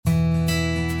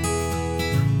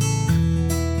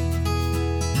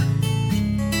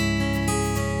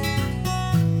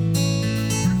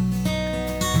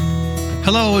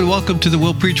Hello and welcome to the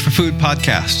We'll Preach for Food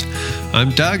podcast.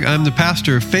 I'm Doug. I'm the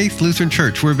pastor of Faith Lutheran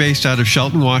Church. We're based out of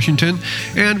Shelton, Washington,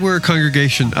 and we're a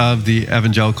congregation of the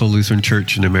Evangelical Lutheran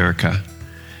Church in America.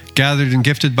 Gathered and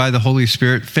gifted by the Holy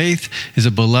Spirit, Faith is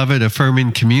a beloved,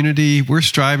 affirming community. We're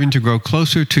striving to grow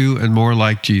closer to and more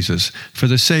like Jesus for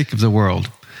the sake of the world.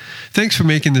 Thanks for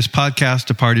making this podcast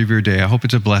a part of your day. I hope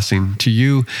it's a blessing to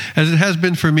you, as it has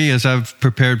been for me as I've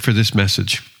prepared for this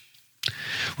message.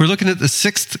 We're looking at the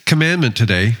sixth commandment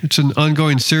today. It's an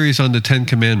ongoing series on the 10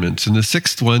 commandments, and the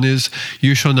sixth one is,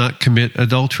 you shall not commit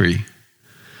adultery.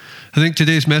 I think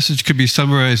today's message could be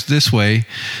summarized this way,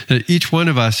 that each one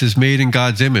of us is made in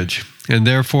God's image, and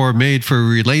therefore made for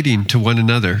relating to one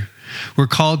another. We're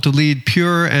called to lead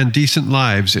pure and decent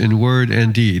lives in word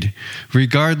and deed,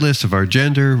 regardless of our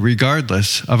gender,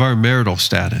 regardless of our marital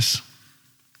status.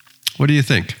 What do you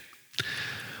think?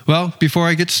 Well, before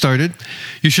I get started,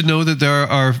 you should know that there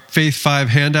are Faith 5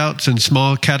 handouts and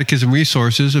small catechism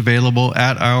resources available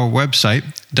at our website,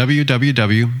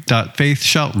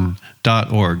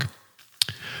 www.faithshelton.org.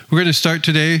 We're going to start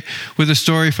today with a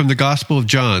story from the Gospel of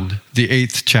John, the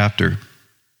 8th chapter.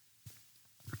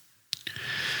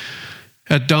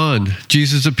 At dawn,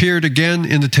 Jesus appeared again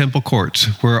in the temple courts,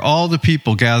 where all the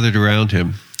people gathered around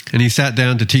him, and he sat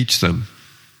down to teach them.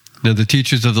 Now the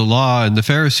teachers of the law and the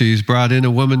Pharisees brought in a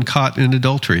woman caught in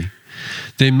adultery.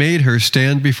 They made her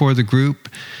stand before the group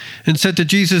and said to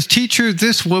Jesus, "Teacher,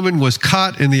 this woman was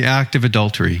caught in the act of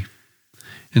adultery.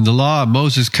 In the law,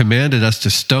 Moses commanded us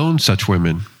to stone such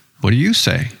women. What do you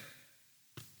say?"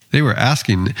 They were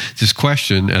asking this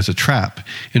question as a trap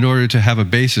in order to have a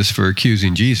basis for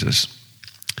accusing Jesus.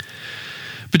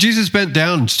 But Jesus bent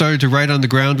down and started to write on the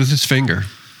ground with his finger.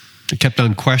 They kept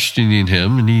on questioning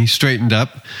him, and he straightened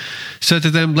up, said to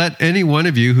them, "Let any one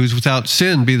of you who's without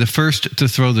sin be the first to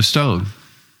throw the stone."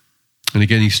 And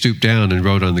again he stooped down and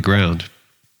wrote on the ground.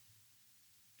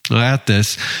 Now at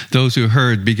this, those who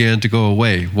heard began to go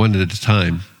away, one at a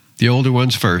time, the older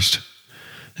ones first,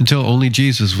 until only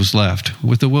Jesus was left,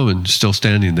 with the woman still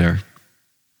standing there.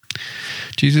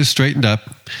 Jesus straightened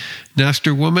up and asked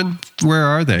her, "Woman, where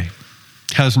are they?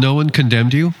 Has no one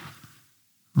condemned you?"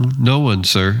 "No one,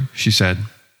 sir," she said.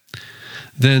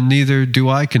 "Then neither do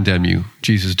I condemn you,"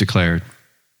 Jesus declared.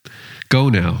 "Go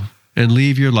now and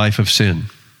leave your life of sin."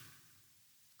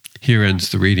 Here ends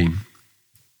the reading.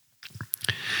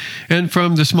 And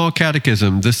from the small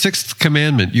catechism, the sixth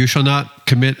commandment, you shall not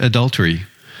commit adultery.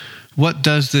 What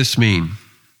does this mean?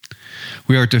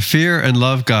 We are to fear and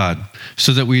love God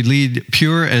so that we lead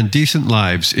pure and decent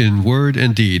lives in word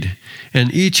and deed,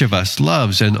 and each of us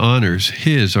loves and honors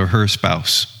his or her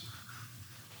spouse.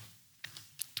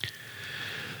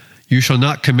 You shall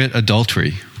not commit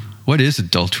adultery. What is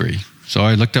adultery? So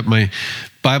I looked up my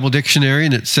Bible dictionary,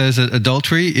 and it says that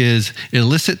adultery is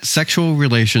illicit sexual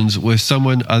relations with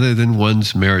someone other than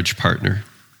one's marriage partner.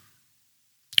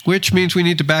 Which means we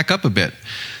need to back up a bit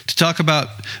to talk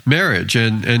about marriage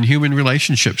and human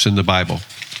relationships in the Bible.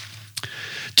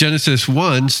 Genesis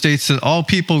 1 states that all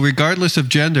people, regardless of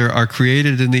gender, are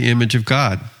created in the image of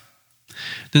God.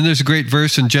 Then there's a great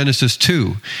verse in Genesis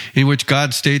 2 in which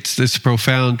God states this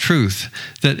profound truth,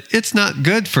 that it's not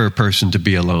good for a person to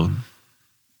be alone.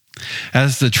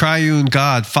 As the triune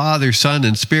God, Father, Son,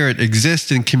 and Spirit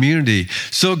exist in community,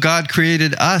 so God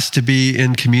created us to be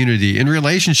in community, in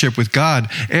relationship with God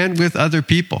and with other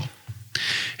people.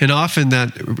 And often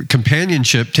that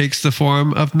companionship takes the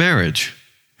form of marriage.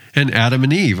 And Adam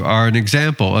and Eve are an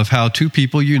example of how two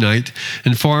people unite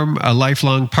and form a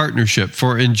lifelong partnership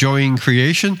for enjoying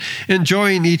creation,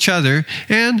 enjoying each other,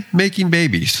 and making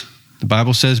babies. The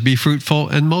Bible says, "Be fruitful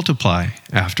and multiply,"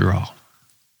 after all.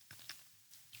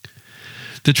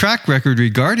 The track record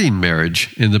regarding marriage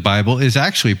in the Bible is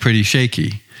actually pretty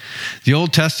shaky. The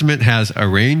Old Testament has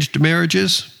arranged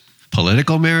marriages,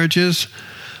 political marriages,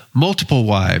 multiple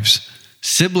wives,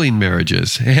 sibling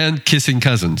marriages, and kissing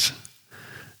cousins.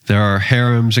 There are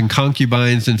harems and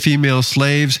concubines and female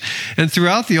slaves, and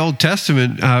throughout the Old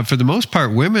Testament, for the most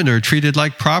part, women are treated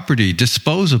like property,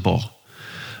 disposable.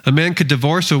 A man could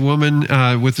divorce a woman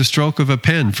with the stroke of a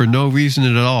pen for no reason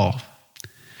at all.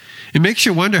 It makes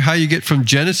you wonder how you get from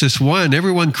Genesis 1,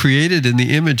 everyone created in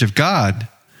the image of God,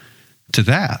 to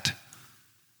that.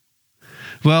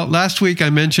 Well, last week I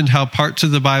mentioned how parts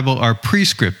of the Bible are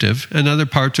prescriptive and other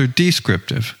parts are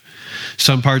descriptive.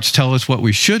 Some parts tell us what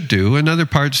we should do, and other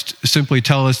parts simply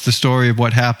tell us the story of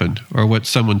what happened or what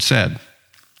someone said.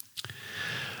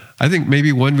 I think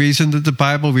maybe one reason that the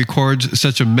Bible records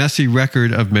such a messy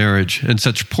record of marriage and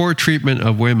such poor treatment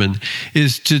of women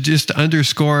is to just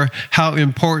underscore how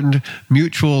important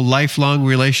mutual lifelong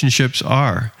relationships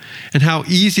are and how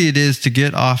easy it is to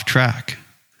get off track,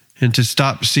 and to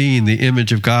stop seeing the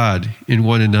image of God in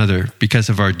one another because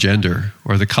of our gender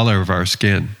or the color of our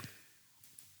skin.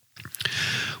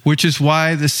 Which is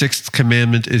why the sixth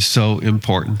commandment is so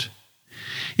important.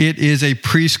 It is a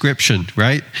prescription,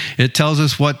 right? It tells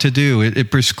us what to do.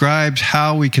 It prescribes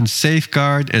how we can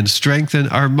safeguard and strengthen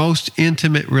our most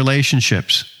intimate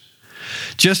relationships.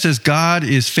 Just as God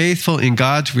is faithful in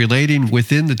God's relating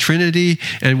within the Trinity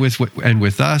and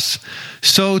with us,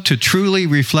 so to truly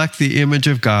reflect the image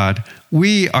of God,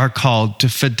 we are called to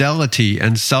fidelity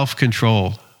and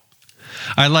self-control.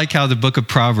 I like how the book of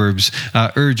Proverbs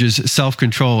urges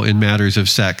self-control in matters of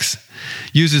sex.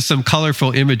 Uses some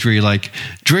colorful imagery like,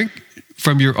 drink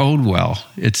from your own well,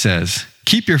 it says.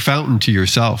 Keep your fountain to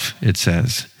yourself, it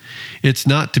says. It's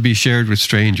not to be shared with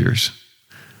strangers.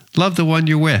 Love the one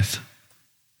you're with.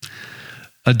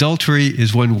 Adultery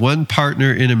is when one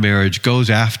partner in a marriage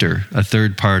goes after a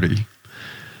third party.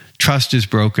 Trust is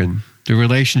broken, the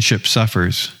relationship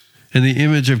suffers, and the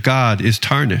image of God is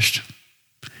tarnished.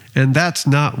 And that's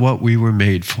not what we were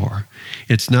made for.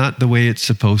 It's not the way it's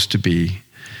supposed to be.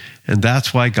 And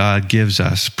that's why God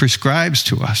prescribes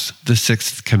to us the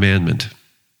sixth commandment.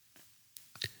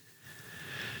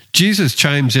 Jesus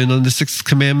chimes in on the sixth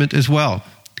commandment as well.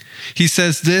 He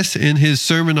says this in his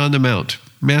Sermon on the Mount,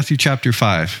 Matthew chapter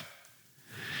 5.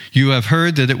 You have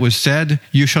heard that it was said,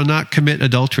 you shall not commit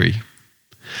adultery.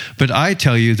 But I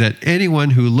tell you that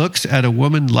anyone who looks at a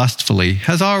woman lustfully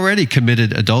has already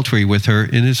committed adultery with her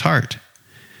in his heart.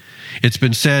 It's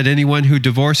been said, anyone who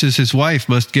divorces his wife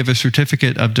must give a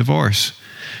certificate of divorce.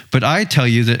 But I tell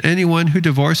you that anyone who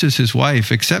divorces his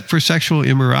wife, except for sexual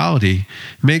immorality,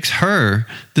 makes her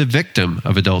the victim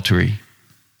of adultery.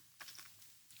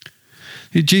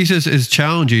 Jesus is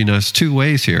challenging us two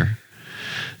ways here.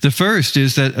 The first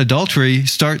is that adultery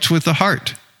starts with the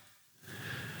heart.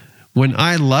 When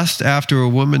I lust after a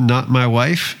woman not my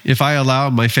wife, if I allow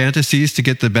my fantasies to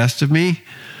get the best of me,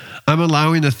 I'm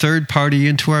allowing a third party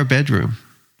into our bedroom.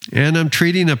 And I'm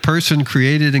treating a person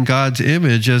created in God's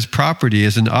image as property,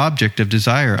 as an object of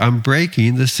desire. I'm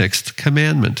breaking the sixth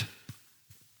commandment.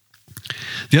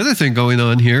 The other thing going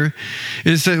on here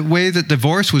is the way that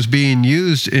divorce was being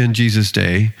used in Jesus'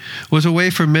 day was a way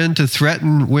for men to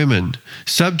threaten women,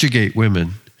 subjugate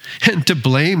women, and to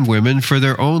blame women for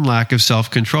their own lack of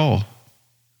self-control.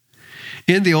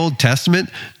 In the Old Testament,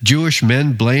 Jewish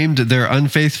men blamed their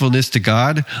unfaithfulness to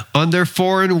God on their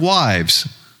foreign wives.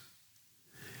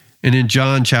 And in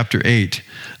John chapter 8,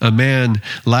 a man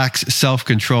lacks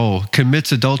self-control,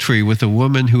 commits adultery with a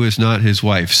woman who is not his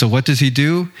wife. So what does he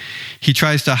do? He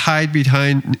tries to hide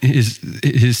behind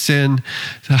his sin,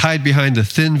 to hide behind the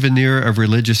thin veneer of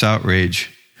religious outrage.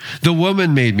 The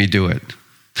woman made me do it.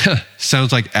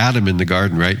 Sounds like Adam in the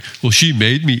garden, right? Well, she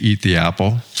made me eat the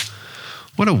apple.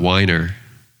 What a whiner.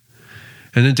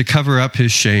 And then to cover up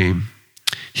his shame,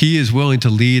 he is willing to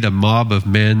lead a mob of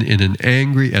men in an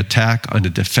angry attack on a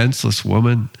defenseless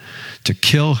woman to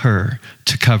kill her,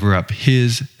 to cover up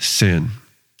his sin.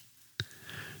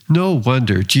 No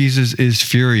wonder Jesus is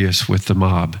furious with the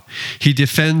mob. He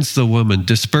defends the woman,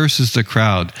 disperses the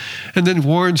crowd, and then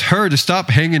warns her to stop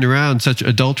hanging around such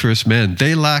adulterous men.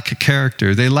 They lack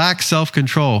character. They lack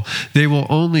self-control. They will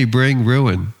only bring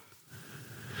ruin.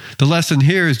 The lesson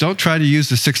here is don't try to use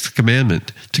the sixth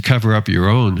commandment to cover up your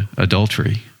own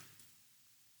adultery.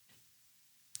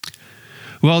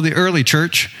 Well, the early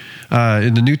church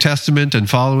in the New Testament and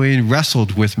following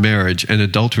wrestled with marriage and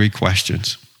adultery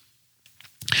questions.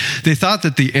 They thought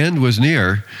that the end was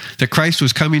near, that Christ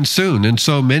was coming soon, and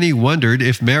so many wondered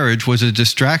if marriage was a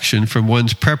distraction from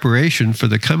one's preparation for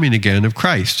the coming again of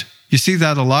Christ. You see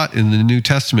that a lot in the New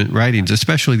Testament writings,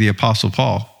 especially the Apostle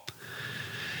Paul.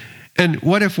 And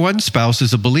what if one spouse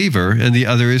is a believer and the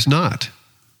other is not?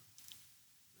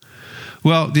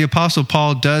 Well, the Apostle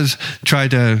Paul does try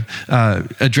to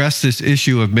address this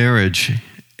issue of marriage,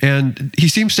 and he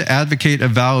seems to advocate a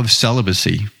vow of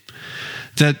celibacy,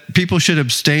 that people should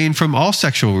abstain from all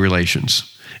sexual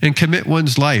relations and commit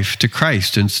one's life to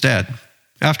Christ instead.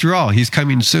 After all, he's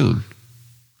coming soon.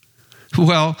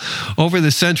 Well, over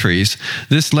the centuries,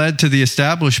 this led to the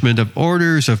establishment of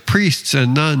orders of priests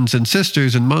and nuns and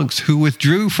sisters and monks who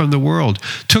withdrew from the world,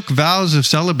 took vows of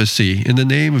celibacy in the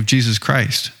name of Jesus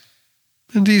Christ.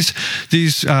 And these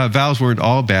vows weren't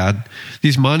all bad.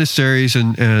 These monasteries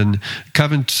and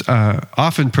convents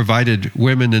often provided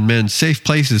women and men safe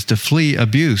places to flee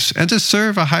abuse and to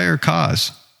serve a higher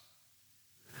cause.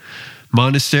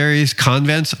 Monasteries,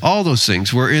 convents, all those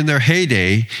things were in their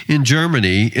heyday in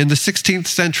Germany in the 16th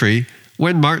century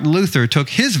when Martin Luther took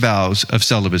his vows of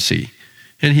celibacy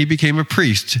and he became a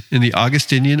priest in the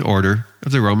Augustinian order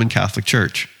of the Roman Catholic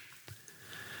Church.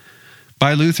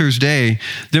 By Luther's day,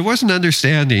 there was an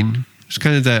understanding, it's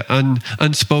kind of the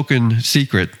unspoken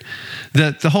secret,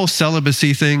 that the whole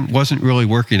celibacy thing wasn't really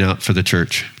working out for the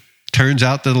church. Turns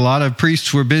out that a lot of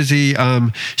priests were busy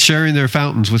sharing their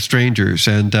fountains with strangers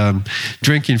and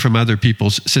drinking from other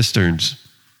people's cisterns.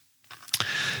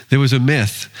 There was a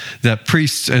myth that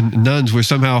priests and nuns were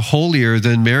somehow holier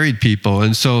than married people,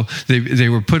 and so they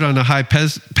were put on a high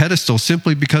pedestal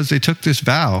simply because they took this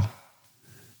vow.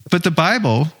 But the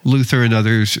Bible, Luther and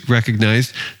others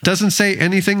recognized, doesn't say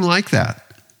anything like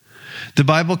that. The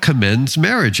Bible commends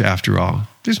marriage, after all.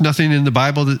 There's nothing in the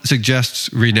Bible that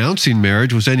suggests renouncing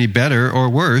marriage was any better or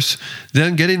worse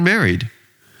than getting married.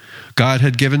 God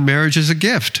had given marriage as a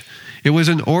gift. It was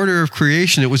an order of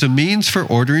creation. It was a means for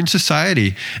ordering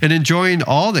society and enjoying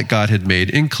all that God had made,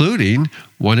 including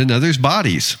one another's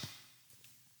bodies.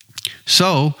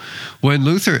 So, when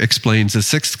Luther explains the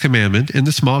sixth commandment in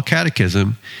the Small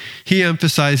Catechism, he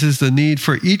emphasizes the need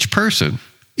for each person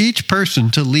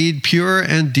to lead pure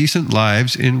and decent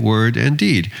lives in word and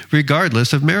deed,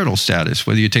 regardless of marital status,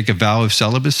 whether you take a vow of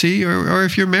celibacy or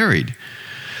if you're married.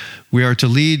 We are to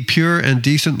lead pure and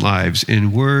decent lives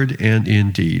in word and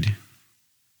in deed.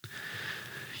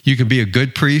 You can be a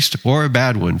good priest or a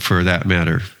bad one for that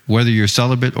matter, whether you're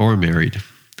celibate or married.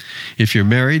 If you're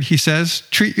married, he says,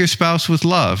 treat your spouse with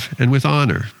love and with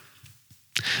honor.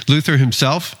 Luther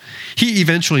himself, he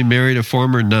eventually married a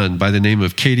former nun by the name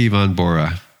of Katie von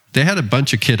Bora. They had a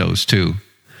bunch of kiddos too.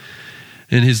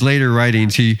 In his later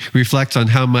writings, he reflects on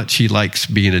how much he likes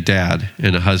being a dad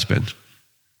and a husband.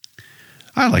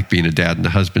 I like being a dad and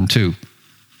a husband too.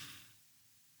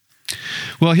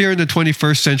 Well, here in the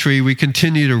 21st century, we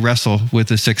continue to wrestle with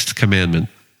the sixth commandment.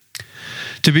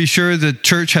 To be sure, the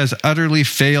church has utterly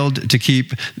failed to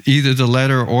keep either the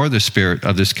letter or the spirit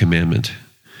of this commandment.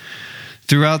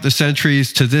 Throughout the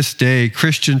centuries to this day,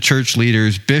 Christian church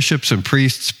leaders, bishops and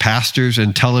priests, pastors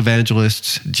and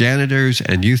televangelists, janitors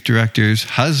and youth directors,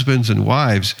 husbands and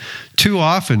wives, too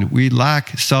often we lack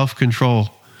self-control.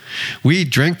 We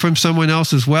drink from someone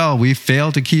else's well. We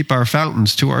fail to keep our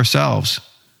fountains to ourselves.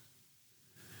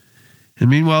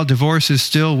 And meanwhile, divorce is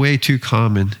still way too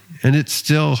common, and it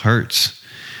still hurts.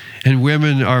 And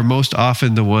women are most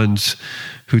often the ones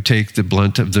who take the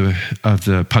blunt of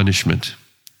the punishment.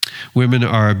 Women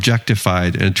are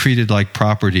objectified and treated like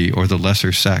property or the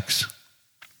lesser sex.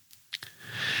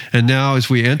 And now, as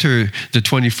we enter the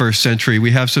 21st century,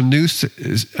 we have some new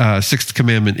Sixth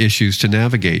Commandment issues to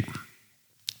navigate.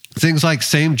 Things like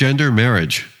same-gender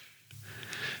marriage.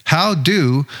 How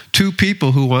do two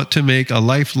people who want to make a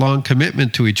lifelong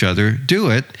commitment to each other do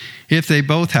it if they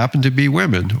both happen to be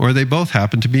women or they both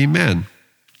happen to be men?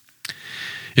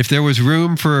 If there was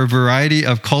room for a variety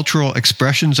of cultural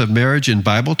expressions of marriage in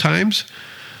Bible times,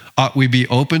 ought we be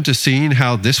open to seeing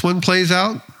how this one plays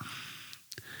out?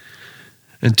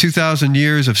 And 2,000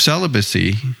 years of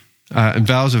celibacy and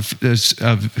vows of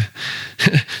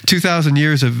 2,000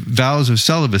 years of vows of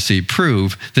celibacy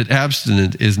prove that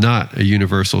abstinence is not a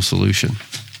universal solution.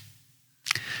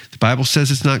 The Bible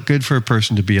says it's not good for a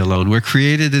person to be alone. We're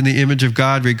created in the image of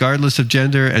God regardless of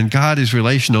gender, and God is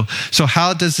relational. So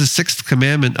how does the sixth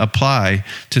commandment apply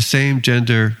to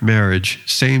same-gender marriage,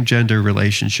 same-gender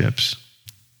relationships?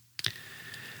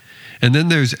 And then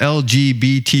there's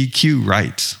LGBTQ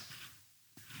rights.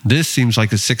 This seems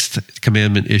like a sixth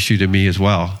commandment issue to me as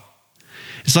well.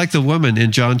 It's like the woman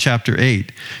in John chapter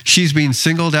 8. She's being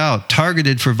singled out,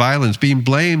 targeted for violence, being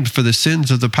blamed for the sins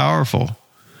of the powerful.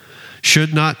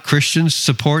 Should not Christians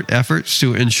support efforts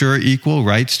to ensure equal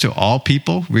rights to all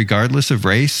people, regardless of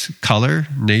race, color,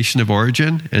 nation of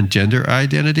origin, and gender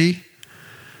identity?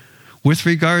 With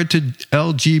regard to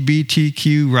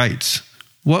LGBTQ rights,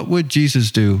 what would Jesus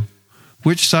do?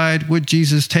 Which side would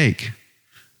Jesus take?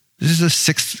 This is a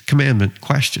sixth commandment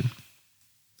question.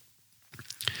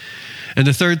 And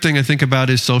the third thing I think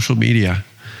about is social media.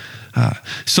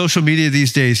 Social media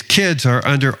these days, kids are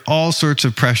under all sorts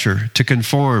of pressure to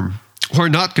conform or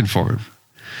not conform,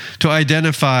 to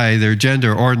identify their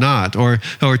gender or not, or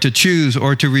to choose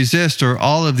or to resist, or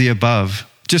all of the above.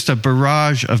 Just a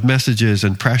barrage of messages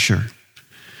and pressure.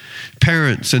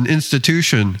 Parents and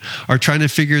institution are trying to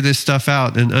figure this stuff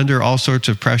out and under all sorts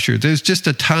of pressure. There's just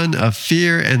a ton of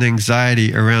fear and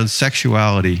anxiety around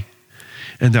sexuality,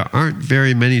 and there aren't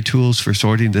very many tools for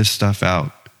sorting this stuff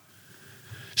out.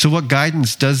 So what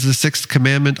guidance does the sixth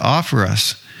commandment offer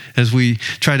us as we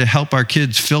try to help our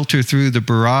kids filter through the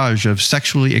barrage of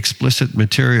sexually explicit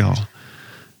material?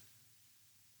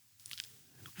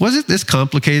 Was it this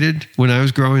complicated when I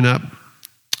was growing up?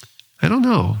 I don't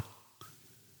know.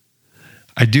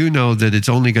 I do know that it's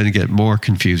only going to get more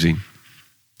confusing.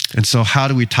 And so how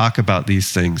do we talk about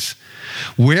these things?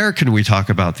 Where can we talk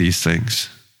about these things?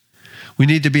 We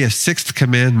need to be a sixth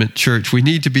commandment church. We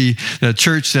need to be a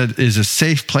church that is a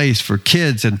safe place for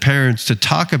kids and parents to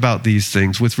talk about these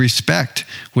things with respect,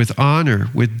 with honor,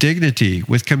 with dignity,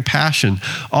 with compassion,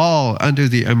 all under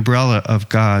the umbrella of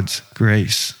God's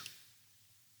grace.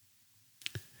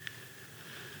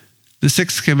 The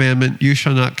sixth commandment, you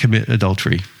shall not commit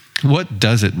adultery. What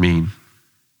does it mean?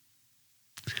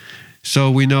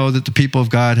 So we know that the people of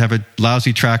God have a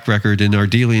lousy track record in our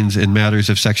dealings in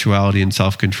matters of sexuality and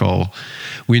self-control.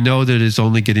 We know that it's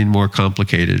only getting more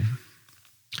complicated.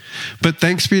 But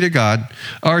thanks be to God,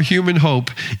 our human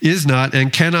hope is not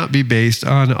and cannot be based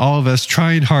on all of us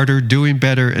trying harder, doing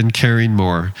better, and caring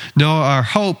more. No, our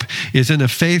hope is in a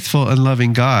faithful and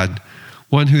loving God,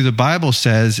 one who the Bible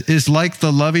says is like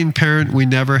the loving parent we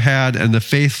never had and the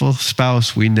faithful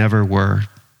spouse we never were.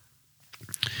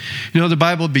 You know, the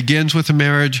Bible begins with a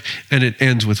marriage and it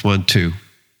ends with one too.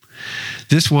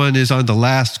 This one is on the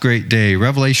last great day,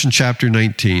 Revelation chapter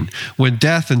 19. When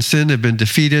death and sin have been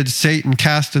defeated, Satan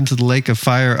cast into the lake of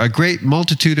fire, a great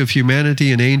multitude of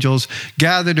humanity and angels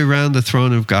gathered around the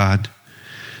throne of God.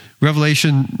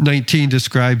 Revelation 19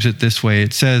 describes it this way.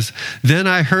 It says, "Then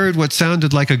I heard what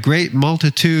sounded like a great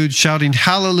multitude shouting,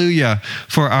 'Hallelujah,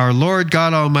 for our Lord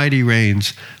God Almighty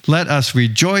reigns. Let us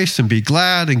rejoice and be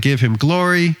glad and give him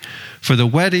glory, for the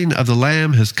wedding of the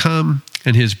Lamb has come,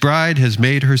 and his bride has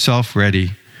made herself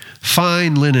ready.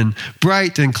 Fine linen,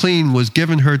 bright and clean, was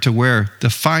given her to wear.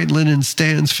 The fine linen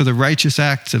stands for the righteous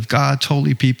acts of God's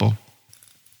holy people.'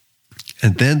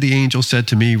 And then the angel said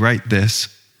to me, 'Write this: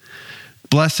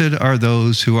 Blessed are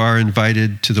those who are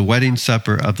invited to the wedding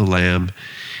supper of the Lamb.'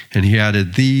 And he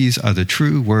added, 'These are the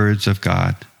true words of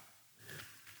God.'"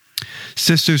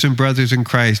 Sisters and brothers in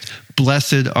Christ,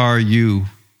 blessed are you,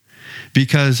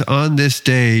 because on this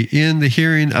day, in the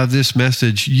hearing of this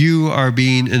message, you are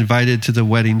being invited to the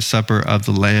wedding supper of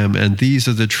the Lamb, and these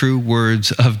are the true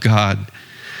words of God.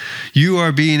 You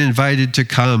are being invited to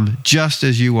come just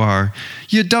as you are.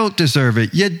 You don't deserve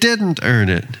it. You didn't earn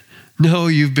it. No,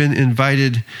 you've been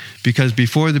invited because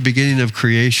before the beginning of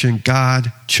creation,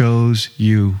 God chose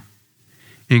you.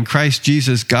 In Christ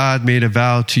Jesus, God made a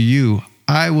vow to you: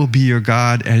 "I will be your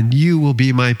God, and you will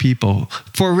be my people,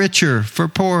 for richer, for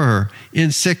poorer,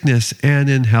 in sickness and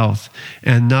in health,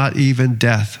 and not even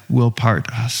death will part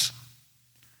us."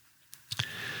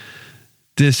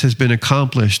 This has been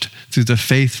accomplished through the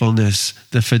faithfulness,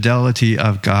 the fidelity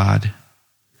of God.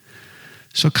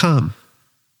 So come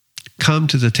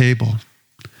to the table.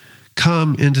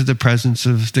 Come into the presence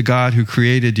of the God who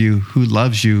created you, who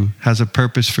loves you, has a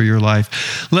purpose for your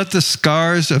life. Let the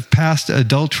scars of past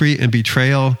adultery and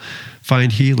betrayal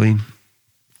find healing.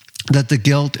 Let the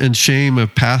guilt and shame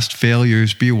of past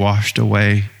failures be washed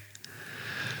away.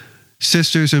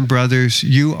 Sisters and brothers,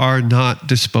 you are not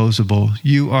disposable.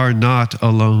 You are not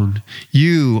alone.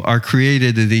 You are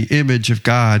created in the image of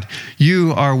God.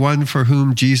 You are one for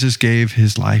whom Jesus gave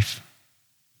his life.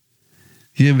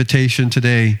 The invitation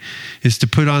today is to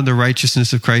put on the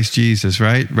righteousness of Christ Jesus,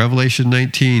 right? Revelation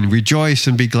 19, rejoice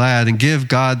and be glad and give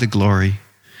God the glory.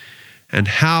 And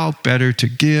how better to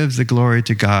give the glory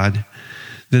to God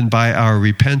than by our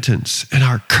repentance and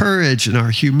our courage and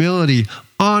our humility,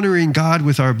 honoring God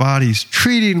with our bodies,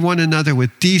 treating one another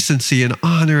with decency and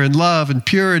honor and love and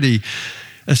purity,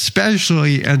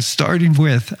 especially and starting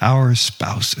with our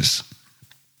spouses.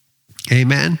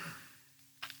 Amen?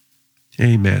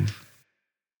 Amen.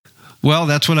 Well,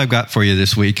 that's what I've got for you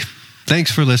this week.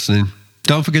 Thanks for listening.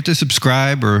 Don't forget to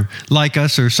subscribe or like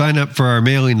us or sign up for our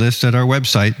mailing list at our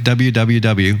website,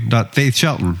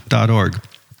 www.faithshelton.org.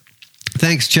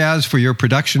 Thanks, Chaz, for your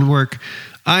production work.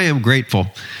 I am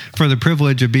grateful for the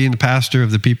privilege of being the pastor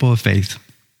of the people of faith.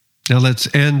 Now let's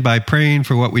end by praying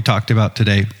for what we talked about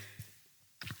today.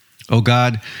 Oh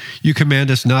God, you command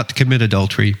us not to commit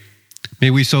adultery. May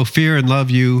we so fear and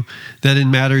love you that in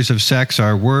matters of sex,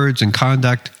 our words and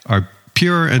conduct are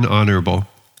pure and honorable,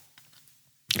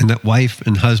 and that wife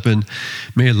and husband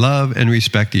may love and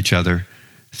respect each other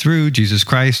through Jesus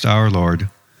Christ our Lord.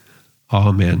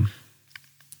 Amen.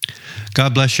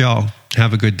 God bless y'all.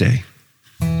 Have a good day.